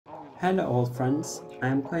Hello old friends, I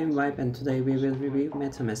am CoinVibe and today we will review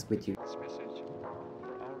Metamask with you.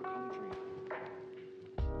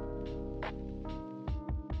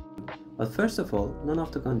 But first of all, none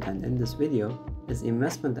of the content in this video is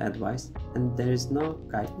investment advice and there is no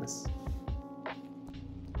guidance.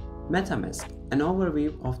 Metamask, an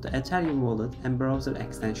overview of the Ethereum wallet and browser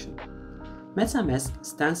extension. Metamask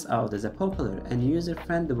stands out as a popular and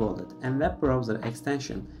user-friendly wallet and web browser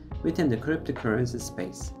extension within the cryptocurrency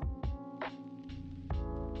space.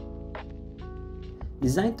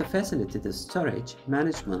 Designed to facilitate the storage,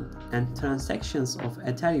 management, and transactions of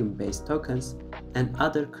Ethereum-based tokens and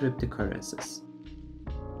other cryptocurrencies.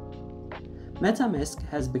 Metamask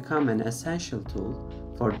has become an essential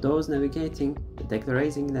tool for those navigating the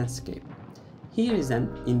declaration landscape. Here is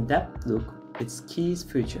an in-depth look at its key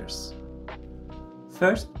features.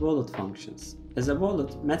 First, wallet functions. As a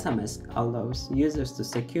wallet, Metamask allows users to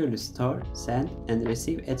securely store, send, and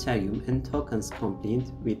receive Ethereum and tokens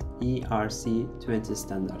compliant with ERC-20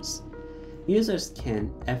 standards. Users can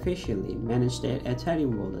efficiently manage their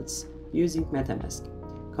Ethereum wallets using Metamask,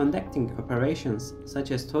 conducting operations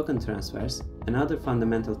such as token transfers and other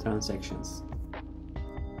fundamental transactions.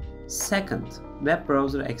 Second, web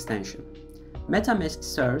browser extension. Metamask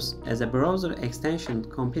serves as a browser extension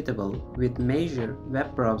compatible with major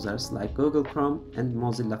web browsers like Google Chrome and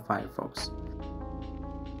Mozilla Firefox.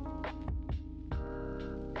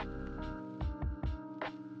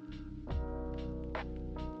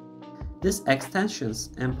 This extension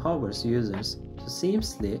empowers users to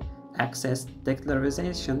seamlessly access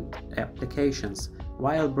declaration applications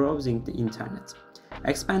while browsing the internet,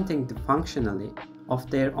 expanding the functionality of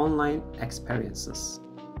their online experiences.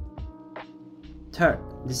 Third,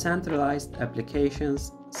 decentralized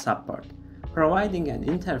applications support, providing an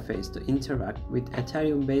interface to interact with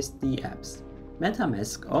Ethereum-based dApps.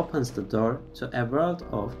 Metamask opens the door to a world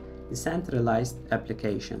of decentralized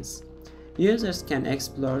applications. Users can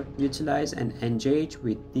explore, utilize, and engage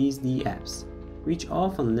with these dApps, which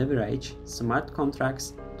often leverage smart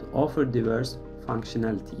contracts to offer diverse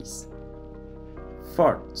functionalities.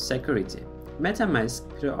 Fourth, security. Metamask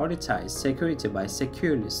prioritizes security by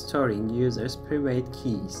securely storing users' private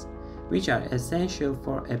keys, which are essential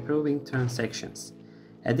for approving transactions.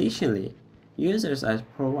 Additionally, users are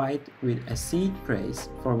provided with a seed phrase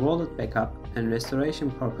for wallet backup and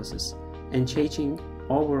restoration purposes, enhancing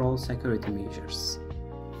overall security measures.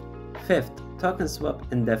 Fifth, token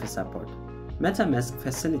swap and DeFi support. Metamask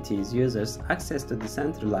facilitates users access to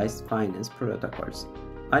decentralized finance protocols,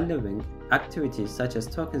 allowing activities such as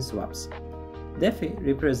token swaps. DeFi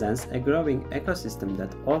represents a growing ecosystem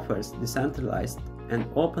that offers decentralized and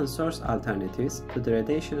open-source alternatives to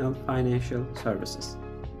traditional financial services.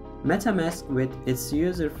 Metamask, with its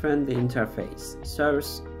user-friendly interface,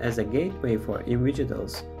 serves as a gateway for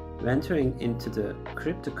individuals venturing into the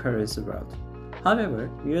cryptocurrency world. However,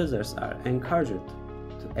 users are encouraged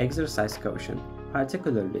to exercise caution,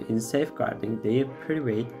 particularly in safeguarding their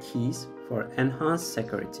private keys for enhanced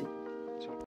security.